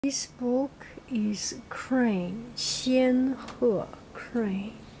This book is Crane, Xian He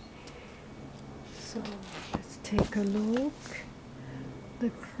Crane. So let's take a look. The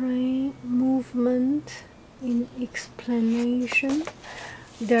crane movement in explanation.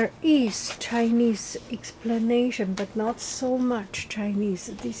 There is Chinese explanation, but not so much Chinese.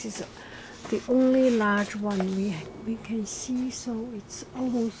 This is the only large one we can see, so it's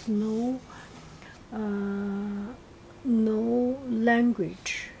almost no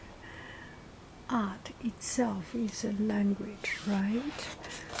language. Art itself is a language, right?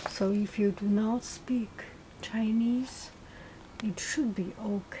 So if you do not speak Chinese, it should be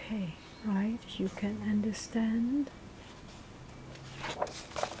okay, right? You can understand.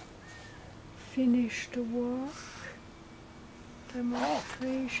 Finished work,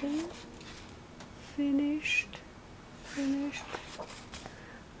 demonstration, finished.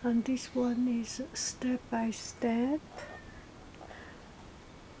 And this one is step by step,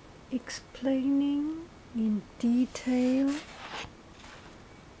 explaining in detail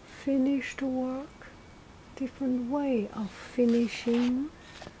finished work, different way of finishing,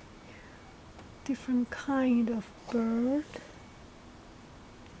 different kind of bird.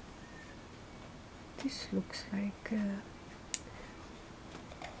 This looks like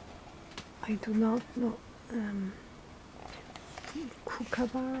I do not know,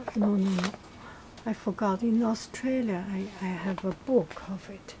 kookaburra? No, I forgot. In Australia I have a book of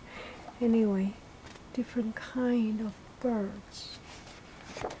it. Anyway, different kind of birds,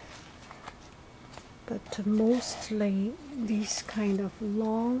 but mostly these kind of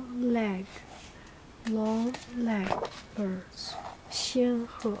long leg birds, Xian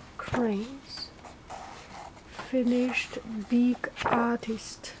He cranes. Finished, big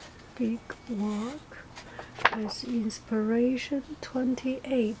artist, big work. As inspiration,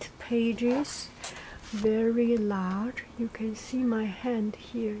 28 pages, very large. You can see my hand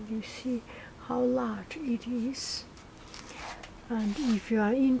here. You see how large it is. And if you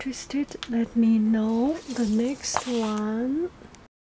are interested, let me know. The next one